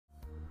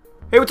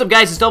Hey, what's up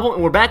guys, it's Double,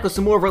 and we're back with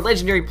some more of our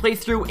legendary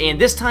playthrough, and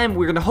this time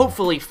we're gonna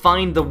hopefully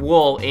find the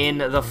wool in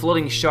the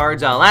floating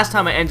shards. Last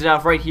time I ended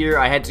off right here.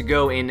 I had to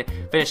go and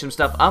finish some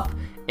stuff up,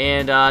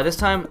 and this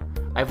time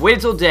I've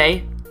waited till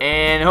day,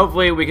 and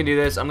hopefully we can do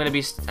this. I'm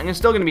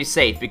still gonna be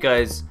safe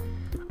because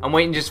I'm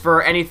waiting just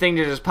for anything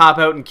to just pop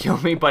out and kill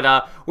me, but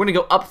we're gonna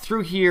go up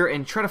through here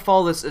and try to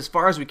follow this as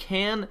far as we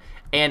can.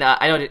 And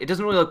I know it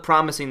doesn't really look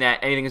promising that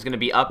anything is gonna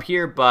be up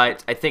here,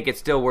 but I think it's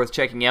still worth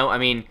checking out. I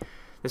mean,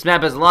 this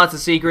map has lots of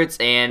secrets,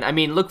 and I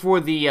mean, look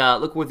where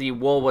the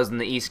wool was in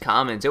the East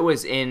Commons. It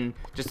was in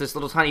just this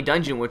little tiny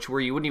dungeon, where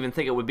you wouldn't even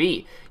think it would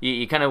be.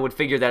 You kind of would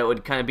figure that it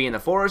would kind of be in the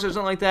forest or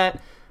something like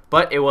that,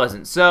 but it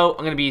wasn't. So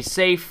I'm gonna be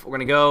safe. We're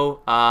gonna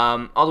go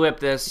all the way up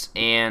this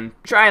and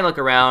try and look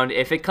around.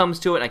 If it comes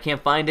to it and I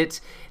can't find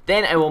it,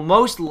 then I will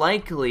most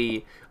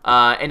likely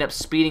end up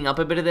speeding up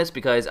a bit of this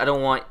because I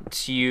don't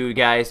want you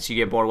guys to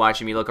get bored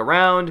watching me look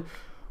around.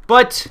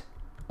 But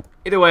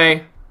either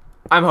way,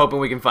 I'm hoping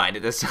we can find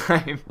it this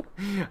time.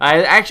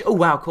 Oh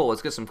wow, cool.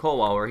 Let's get some coal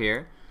while we're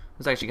here.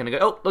 It's actually gonna go.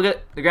 Oh, look at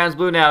it. The ground's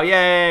blue now.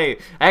 Yay!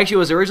 I actually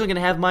was originally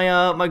gonna have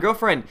my my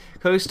girlfriend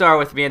co-star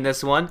with me in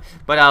this one,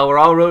 but we're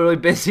all really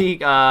busy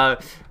right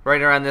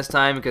around this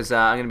time because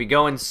I'm gonna be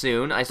going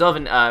soon. I still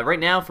haven't. Right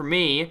now for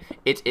me,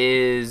 it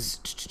is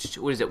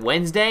what is it?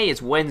 Wednesday.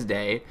 It's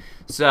Wednesday.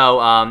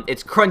 So,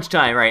 it's crunch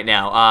time right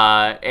now,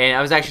 and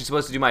I was actually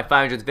supposed to do my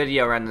 500th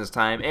video around this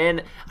time,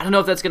 and I don't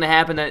know if that's going to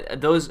happen.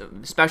 Those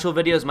special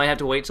videos might have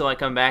to wait till I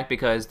come back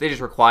because they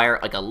just require,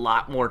 like, a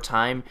lot more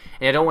time,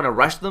 and I don't want to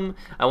rush them.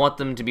 I want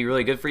them to be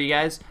really good for you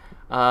guys,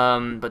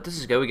 but this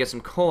is good. We get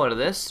some coal out of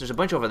this. There's a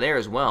bunch over there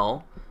as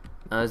well.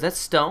 Is that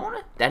stone?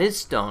 That is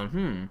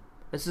stone.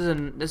 This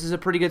is a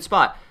pretty good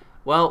spot.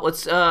 Well,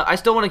 let's, I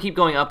still want to keep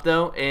going up,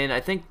 though, and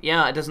I think,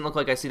 yeah, it doesn't look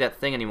like I see that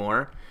thing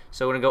anymore,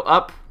 so we're going to go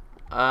up.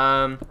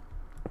 I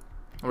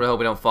really hope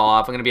we don't fall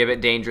off. I'm gonna be a bit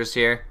dangerous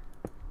here,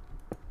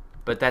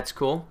 but that's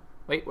cool.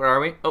 Wait, where are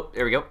we? Oh,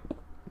 there we go.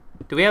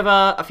 Do we have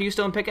a few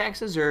stone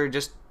pickaxes, or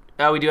just?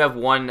 We do have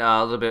one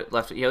a little bit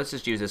left. Yeah, let's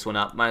just use this one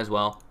up. Might as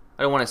well.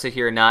 I don't want to sit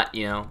here and not,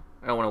 you know,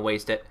 I don't want to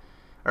waste it,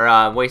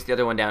 or waste the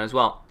other one down as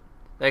well.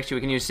 Actually,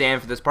 we can use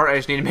sand for this part. I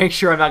just need to make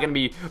sure I'm not gonna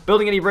be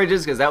building any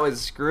bridges because that would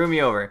screw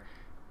me over.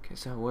 Okay,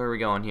 so where are we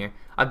going here?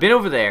 I've been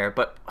over there,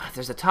 but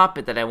there's a top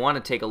bit that I want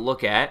to take a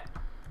look at.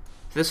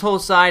 This whole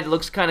side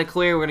looks kind of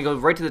clear. We're going to go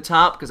right to the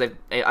top because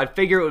I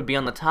figure it would be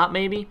on the top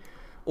maybe,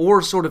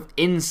 or sort of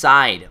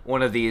inside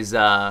one of these,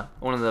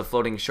 one of the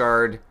floating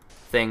shard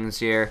things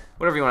here.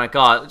 Whatever you want to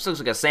call it. It just looks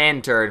like a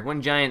sand turd.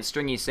 One giant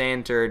stringy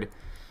sand turd.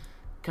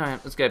 Come on,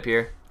 let's get up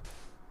here.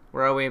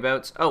 Where are we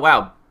about? Oh,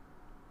 wow.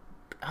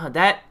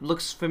 That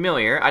looks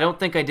familiar. I don't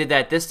think I did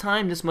that this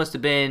time. This must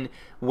have been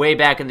way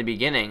back in the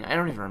beginning. I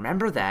don't even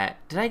remember that.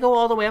 Did I go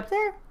all the way up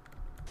there?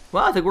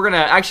 Well, I think we're gonna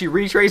actually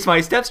retrace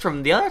my steps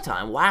from the other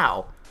time.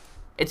 Wow,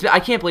 I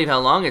can't believe how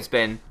long it's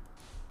been.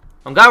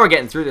 I'm glad we're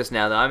getting through this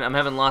now, though. I'm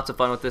having lots of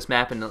fun with this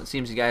map, and it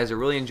seems you guys are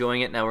really enjoying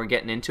it. Now we're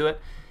getting into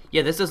it.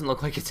 Yeah, this doesn't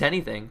look like it's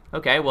anything.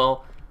 Okay,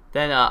 well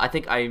then I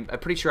think I'm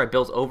pretty sure I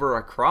built over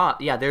across.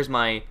 Yeah, there's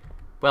my.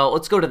 Well,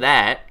 let's go to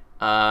that.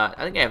 I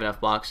think I have enough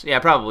blocks. Yeah, I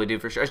probably do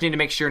for sure. I just need to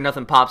make sure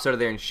nothing pops out of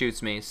there and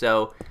shoots me.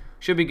 So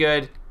should be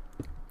good.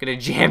 Gonna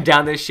jam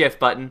down this shift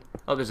button.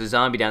 Oh, there's a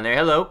zombie down there.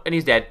 Hello, and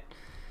he's dead.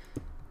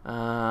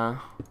 Okay,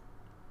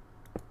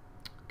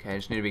 I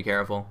just need to be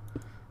careful.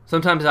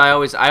 Sometimes I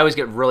always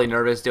get really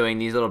nervous doing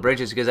these little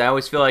bridges because I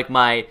always feel like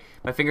my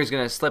finger's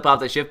gonna slip off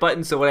the shift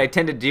button. So what I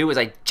tend to do is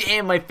I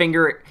jam my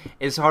finger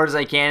as hard as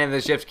I can in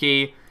the shift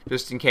key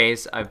just in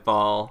case I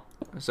fall.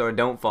 So I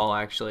don't fall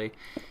actually.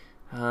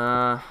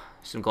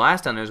 Some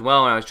glass down there as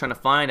well. When I was trying to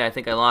find, I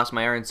think I lost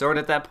my iron sword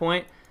at that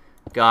point.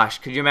 Gosh,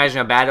 could you imagine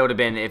how bad it would have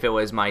been if it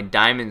was my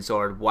diamond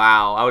sword?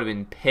 Wow, I would have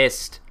been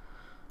pissed.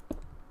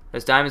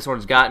 This diamond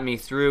sword's gotten me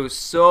through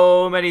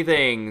so many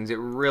things. It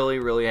really,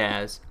 really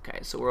has. Okay,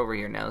 so we're over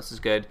here now. This is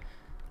good.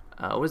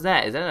 What is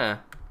that? Is that a...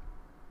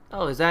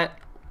 Oh, is that...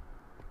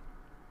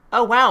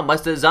 Oh, wow.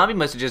 The zombie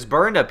must have just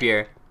burned up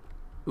here.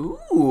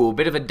 Ooh,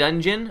 bit of a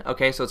dungeon.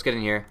 Okay, so let's get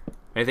in here.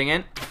 Anything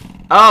in?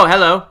 Oh,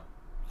 hello.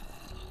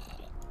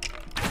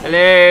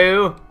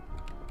 Hello.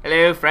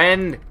 Hello,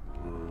 friend.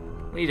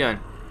 What are you doing?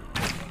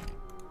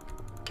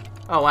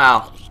 Oh,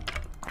 wow.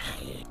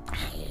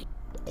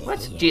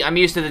 What? Gee, I'm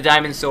used to the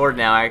diamond sword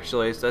now,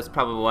 actually, so that's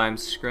probably why I'm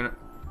screwing up.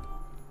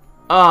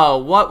 Oh,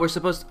 what? We're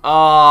supposed to...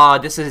 Oh,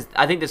 this is...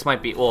 I think this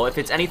might be... Well, if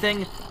it's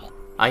anything,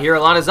 I hear a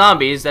lot of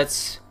zombies.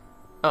 That's...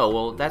 Oh,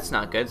 well, that's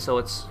not good, so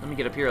let me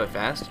get up here really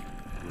fast.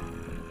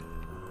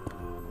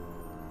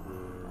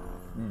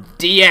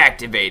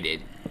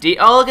 Deactivated.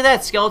 Oh, look at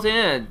that. Skeleton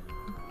and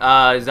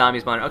a zombie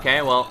spawn.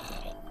 Okay, well...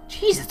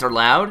 Jesus, they're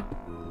loud.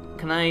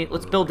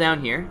 Let's build down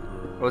here.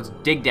 Or let's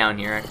dig down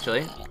here,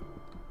 actually.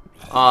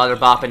 Oh, they're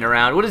bopping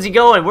around. What is he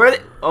going? Where are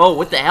they? Oh,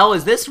 what the hell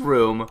is this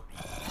room?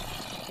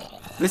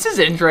 This is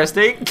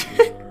interesting.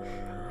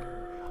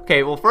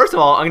 Okay, well, first of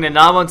all, I'm going to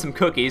nom on some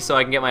cookies so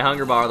I can get my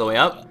hunger bar all the way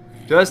up.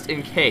 Just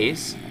in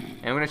case.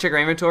 And I'm going to check our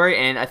inventory,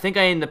 and I think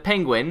I am the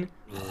penguin.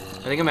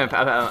 I think I'm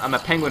a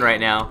penguin right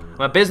now.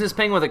 I'm a business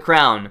penguin with a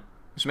crown.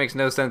 which makes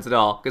no sense at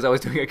all because I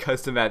was doing a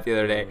custom map the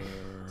other day,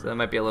 so that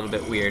might be a little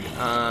bit weird. In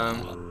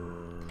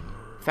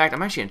fact,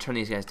 I'm actually gonna turn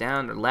these guys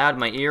down. They're loud in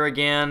my ear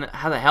again.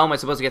 How the hell am I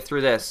supposed to get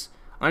through this?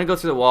 I'm gonna go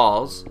through the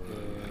walls.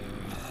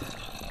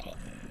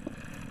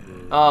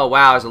 Oh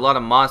wow, there's a lot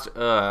of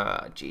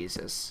monsters.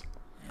 Jesus.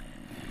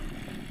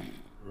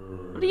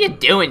 What are you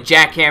doing,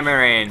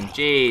 jackhammering?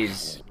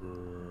 Jeez.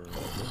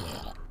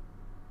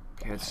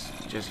 Okay, let's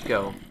just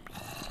go.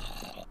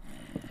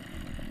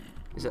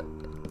 Is it?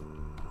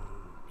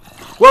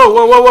 Whoa,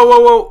 whoa, whoa, whoa,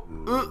 whoa,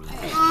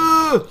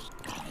 whoa!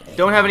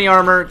 Don't have any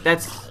armor.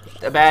 That's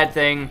a bad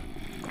thing.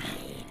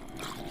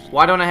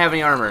 Why don't I have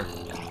any armor?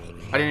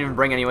 I didn't even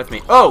bring any with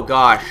me. Oh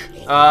gosh.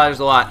 There's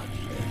a lot.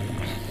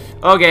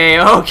 Okay,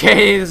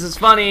 okay, this is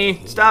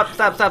funny. Stop,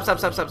 stop, stop, stop,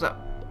 stop, stop, stop.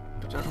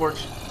 Put down the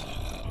torch.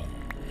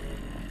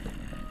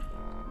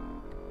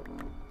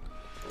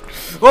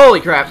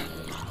 Holy crap.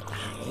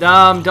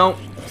 Don't.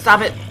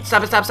 Stop it.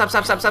 Stop it, stop, stop,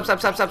 stop, stop, stop, stop,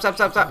 stop, stop, stop,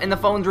 stop, stop. And the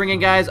phone's ringing,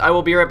 guys. I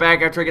will be right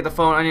back after I get the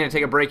phone. I need to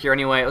take a break here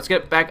anyway. Let's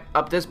get back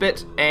up this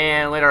bit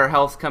and let our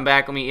health come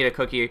back. Let me eat a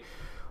cookie.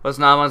 Let's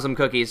nom on some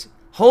cookies.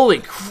 Holy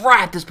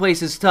crap, this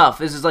place is tough.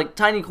 This is like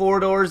tiny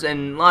corridors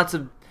and lots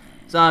of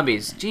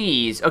zombies.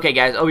 Jeez. Okay,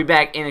 guys, I'll be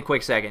back in a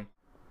quick second.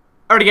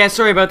 Alrighty, guys,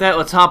 sorry about that.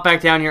 Let's hop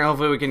back down here.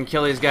 Hopefully we can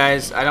kill these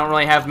guys. I don't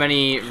really have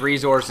many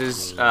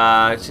resources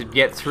to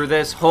get through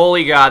this.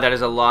 Holy god, that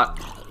is a lot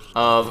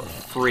of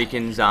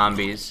freaking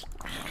zombies.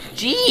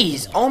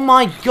 Jeez. Oh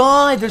my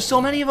god, there's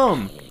so many of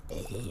them.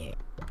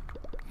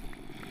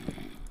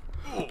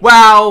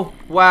 Wow.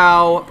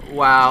 Wow.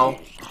 Wow.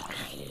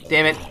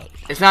 Damn it.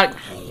 It's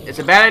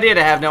a bad idea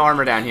to have no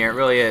armor down here. It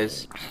really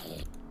is.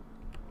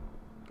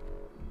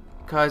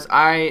 Cause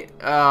wow,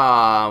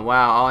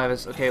 all I have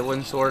is, okay,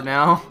 wooden sword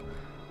now.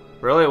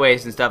 Really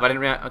wasting stuff. I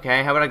didn't really,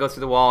 okay, how about I go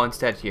through the wall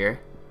instead here?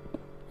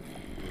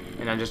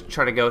 And I just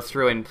try to go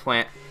through and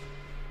plant.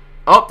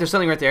 Oh, there's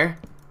something right there.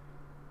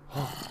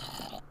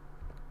 Oh.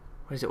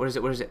 What is it, what is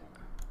it, what is it?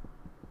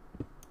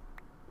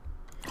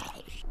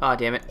 Oh,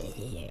 damn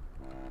it.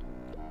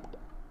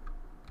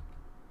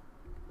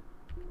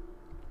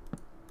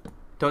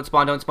 Don't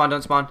spawn, don't spawn,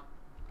 don't spawn.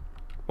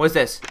 What is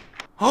this?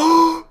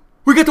 Oh!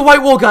 We got the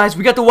white wool, guys!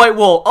 We got the white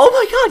wool! Oh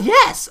my god,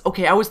 yes!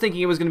 Okay, I was thinking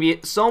it was gonna be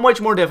so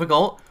much more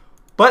difficult,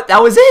 but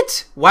that was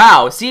it!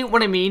 Wow, see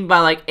what I mean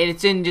by, like,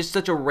 it's in just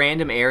such a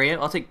random area?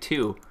 I'll take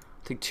two.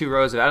 I'll take 2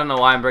 rows of it. I don't know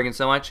why I'm bringing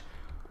so much.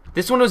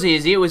 This one was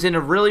easy. It was in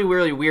a really,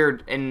 really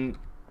weird and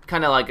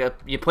kind of like a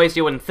place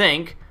you wouldn't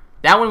think.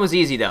 That one was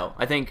easy, though.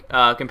 I think,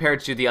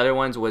 compared to the other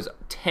ones, was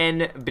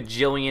 10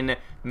 bajillion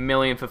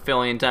million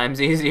fulfilling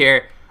times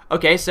easier.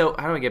 Okay, so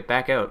how do I get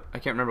back out? I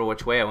can't remember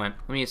which way I went.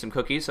 Let me eat some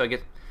cookies so I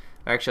get...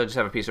 Actually, I'll just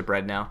have a piece of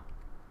bread now.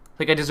 I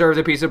think I deserved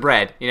a piece of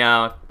bread. You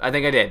know, I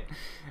think I did.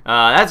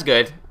 That's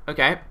good.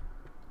 Okay.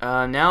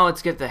 Now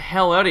let's get the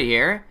hell out of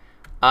here.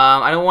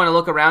 I don't want to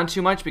look around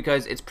too much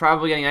because it's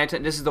probably getting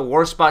nighttime. This is the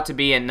worst spot to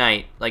be at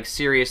night. Like,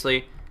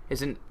 seriously. I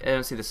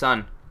don't see the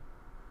sun.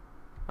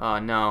 Oh,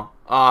 no.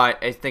 Oh,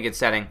 I think it's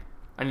setting.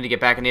 I need to get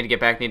back. I need to get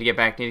back. I need to get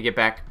back. I need to get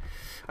back.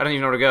 I don't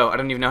even know where to go. I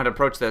don't even know how to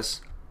approach this.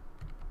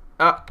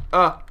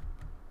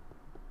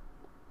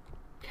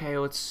 Okay,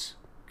 let's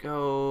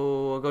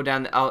go. I'll go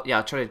down. Yeah,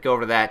 I'll try to go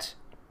over to that.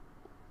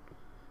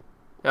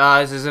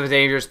 This is a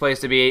dangerous place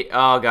to be.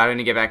 Oh god, I need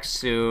to get back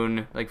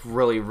soon. Like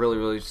really, really,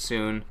 really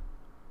soon.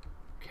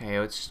 Okay,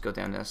 let's just go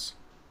down this.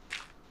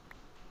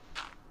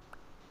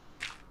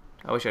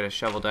 I wish I had a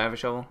shovel. Do I have a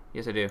shovel?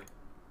 Yes, I do.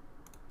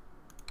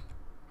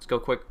 Let's go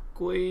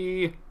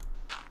quickly.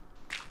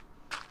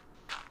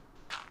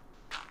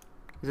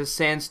 Is this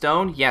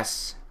sandstone?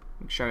 Yes.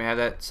 Make sure I have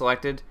that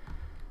selected.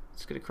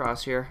 Let's get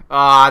across here.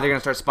 Ah, they're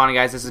gonna start spawning,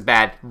 guys. This is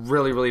bad.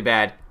 Really, really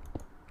bad.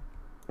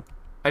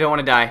 I don't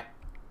want to die.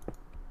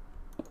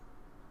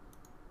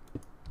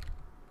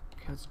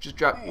 Okay, let's just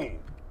drop.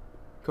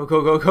 Go,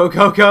 go, go, go,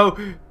 go, go.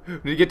 We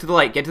need to get to the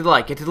light. Get to the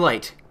light. Get to the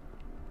light.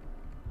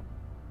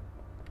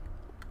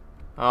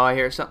 Oh, I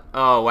hear some.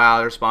 Oh, wow.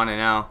 They're spawning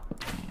now.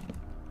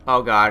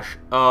 Oh, gosh.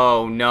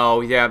 Oh, no.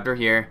 Yeah, they're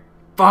here.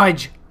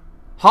 Fudge.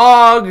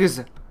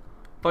 Hogs.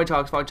 Fudge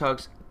hogs. Fudge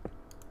hogs.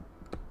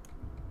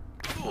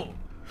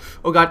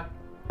 Oh god.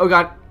 Oh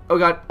god. Oh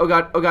god. Oh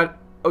god. Oh god.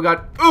 Oh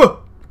god. Ugh!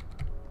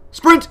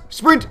 Sprint!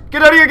 Sprint!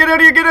 Get out of here! Get out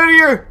of here! Get out of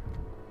here!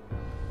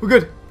 We're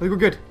good. I think we're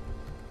good.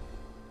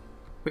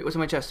 Wait, what's in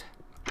my chest?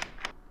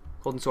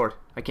 Golden sword.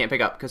 I can't pick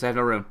up because I have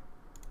no room.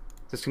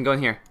 This can go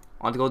in here.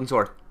 I want the golden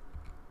sword.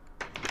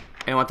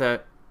 And I want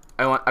the...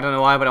 I don't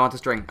know why, but I want the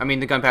string. I mean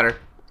the gunpowder.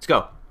 Let's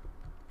go.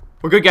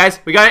 We're good, guys.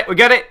 We got it. We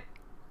got it.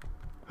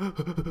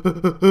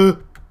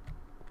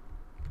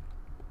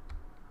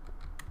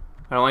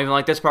 I don't even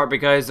like this part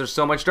because there's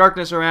so much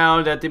darkness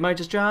around that they might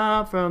just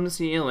drop from the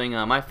ceiling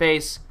on my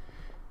face.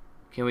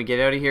 Can we get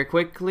out of here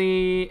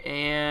quickly?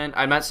 And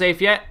I'm not safe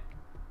yet.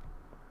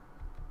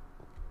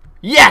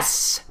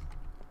 Yes!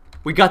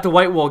 We got the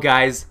white wool,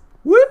 guys.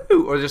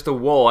 Woo! Or just the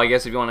wool, I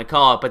guess if you want to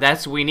call it.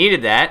 But we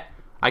needed that.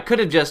 I could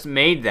have just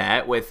made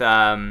that with,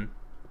 I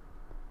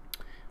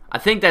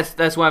think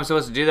that's why I'm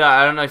supposed to do that.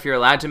 I don't know if you're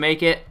allowed to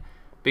make it.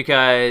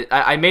 because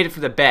I made it for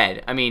the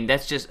bed. I mean,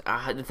 that's just,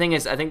 the thing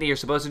is, I think that you're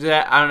supposed to do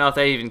that. I don't know if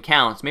that even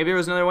counts. Maybe there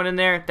was another one in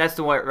there. That's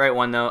the right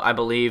one, though, I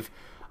believe.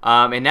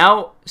 And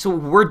now, so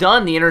we're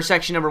done, the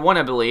intersection number 1,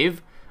 I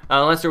believe.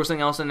 Unless there was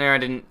something else in there I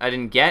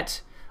didn't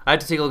get. I have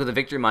to take a look at the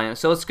Victory Monument.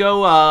 So let's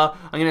go,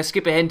 I'm going to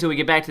skip ahead until we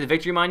get back to the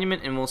Victory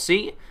Monument, and we'll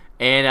see.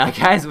 And,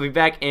 guys, we'll be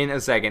back in a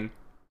second.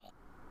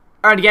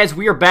 Alright guys,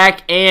 we are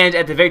back and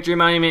at the Victory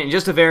Monument, and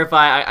just to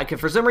verify,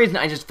 for some reason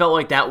I just felt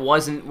like that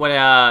wasn't what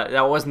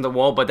that wasn't the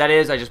wool, but that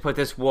is. I just put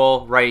this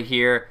wool right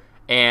here,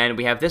 and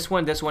we have this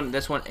one, this one,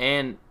 this one,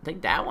 and I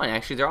think that one.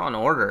 Actually, they're all in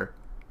order.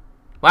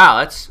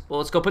 Wow, well,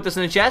 let's go put this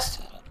in the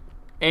chest.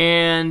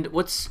 And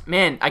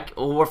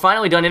we're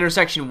finally done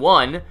intersection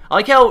 1. I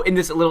like how in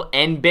this little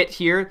end bit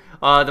here,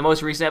 the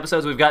most recent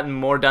episodes, we've gotten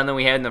more done than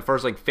we had in the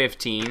first like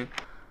 15.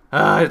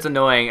 It's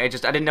annoying. I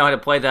didn't know how to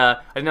play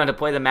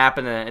the map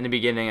in the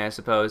beginning, I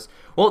suppose.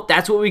 Well,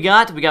 that's what we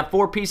got. We got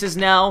 4 pieces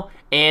now,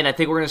 and I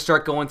think we're gonna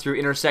start going through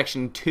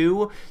intersection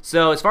 2.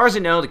 So as far as I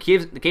know, the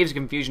Caves of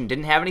Confusion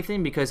didn't have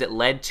anything because it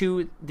led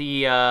to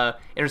the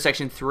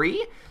intersection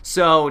 3.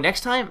 So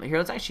next time, here,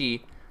 let's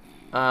actually.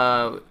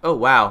 Oh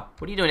wow,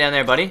 what are you doing down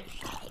there, buddy?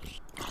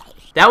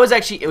 That was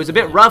actually, it was a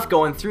bit rough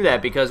going through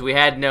that because we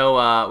had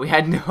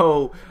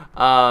no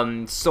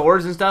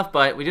swords and stuff,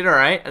 but we did all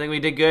right. I think we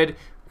did good.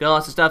 Got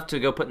lots of stuff to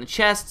go put in the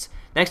chests.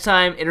 Next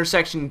time,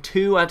 intersection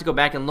 2, I have to go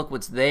back and look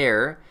what's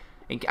there.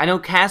 And I know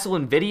Castle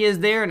Nvidia is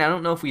there, and I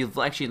don't know if we've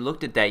actually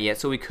looked at that yet,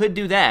 so we could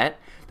do that.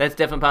 That's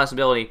definitely a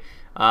possibility.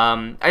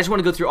 I just want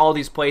to go through all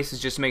these places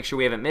just to make sure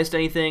we haven't missed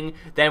anything.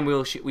 Then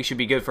we should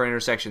be good for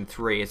intersection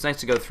 3. It's nice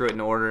to go through it in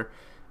order.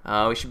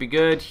 We should be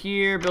good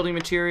here. Building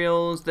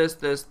materials, this.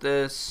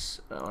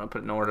 I don't want to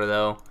put it in order,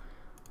 though.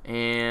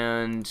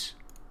 And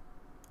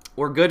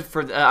we're good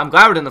for, I'm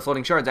glad we're done the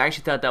floating shards. I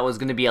actually thought that was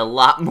going to be a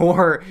lot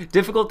more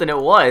difficult than it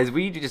was.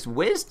 We just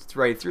whizzed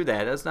right through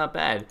that. That's not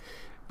bad.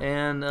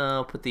 And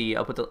I'll put the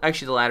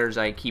ladders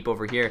I keep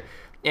over here.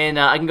 And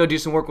I can go do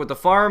some work with the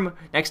farm.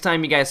 Next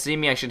time you guys see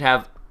me, I should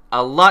have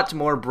a lot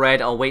more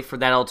bread. I'll wait for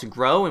that all to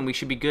grow, and we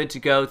should be good to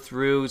go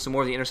through some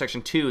more of the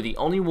intersection 2. The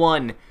only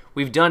one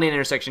we've done in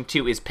intersection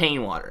 2 is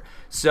Pain Water.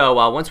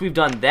 So once we've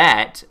done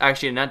that,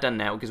 actually not done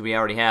that because we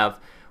already have.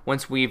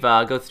 Once we've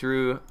gone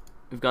through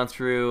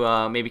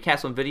maybe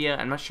Castle Nvidia.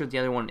 I'm not sure if the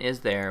other one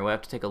is there. We'll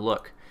have to take a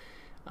look.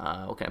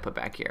 What can I put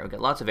back here? We've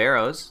got lots of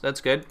arrows.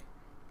 That's good.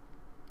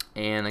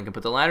 And I can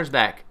put the ladders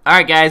back.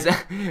 Alright guys,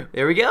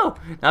 there we go.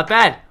 Not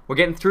bad. We're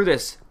getting through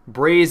this.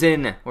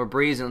 Brazen. We're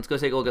breezing. Let's go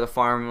take a look at the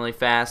farm really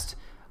fast.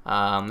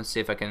 Let's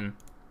see if I can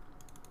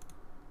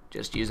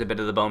just use a bit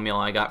of the bone meal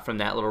I got from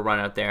that little run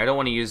out there. I don't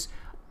want to use,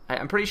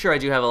 I'm pretty sure I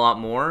do have a lot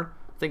more.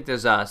 I think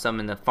there's some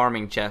in the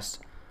farming chest.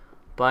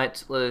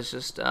 But let's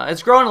just,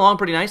 it's growing along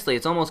pretty nicely.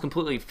 It's almost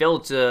completely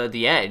filled to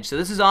the edge. So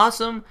this is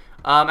awesome.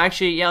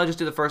 Actually, yeah, I'll just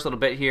do the first little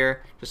bit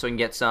here, just so we can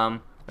get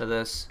some of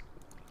this.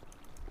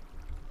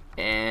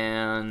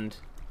 And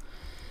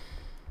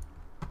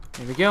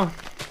there we go.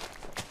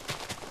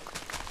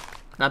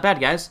 Not bad,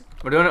 guys.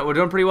 We're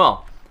doing pretty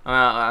well.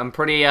 I'm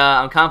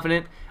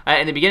confident.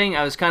 In the beginning,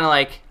 I was kind of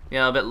like,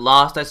 a bit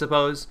lost, I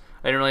suppose.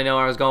 I didn't really know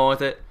where I was going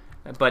with it.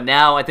 But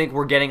now, I think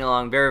we're getting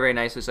along very, very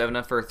nicely. So I have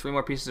enough for 3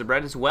 more pieces of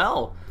bread as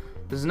well.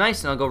 This is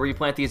nice, and I'll go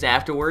replant these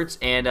afterwards.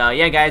 And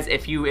yeah, guys,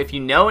 if you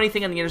know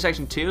anything on the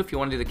intersection 2, if you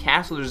want to do the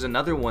castle, there's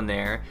another one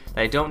there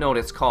that I don't know what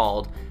it's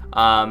called.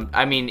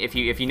 I mean, if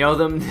you know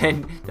them,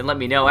 then let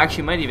me know.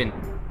 Actually, might even.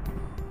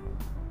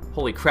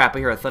 Holy crap! I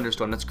hear a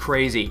thunderstorm. That's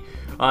crazy.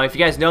 If you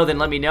guys know, then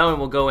let me know, and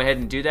we'll go ahead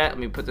and do that. Let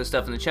me put this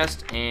stuff in the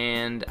chest,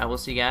 and I will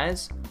see you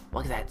guys.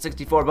 Look at that,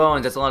 64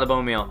 bones. That's a lot of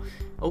bone meal.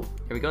 Oh,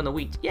 here we go in the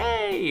wheat.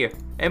 Yay!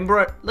 And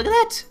look at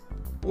that.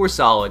 We're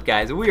solid,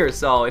 guys. We are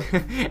solid.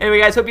 Anyway,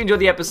 guys, hope you enjoyed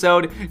the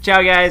episode.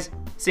 Ciao, guys.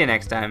 See you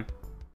next time.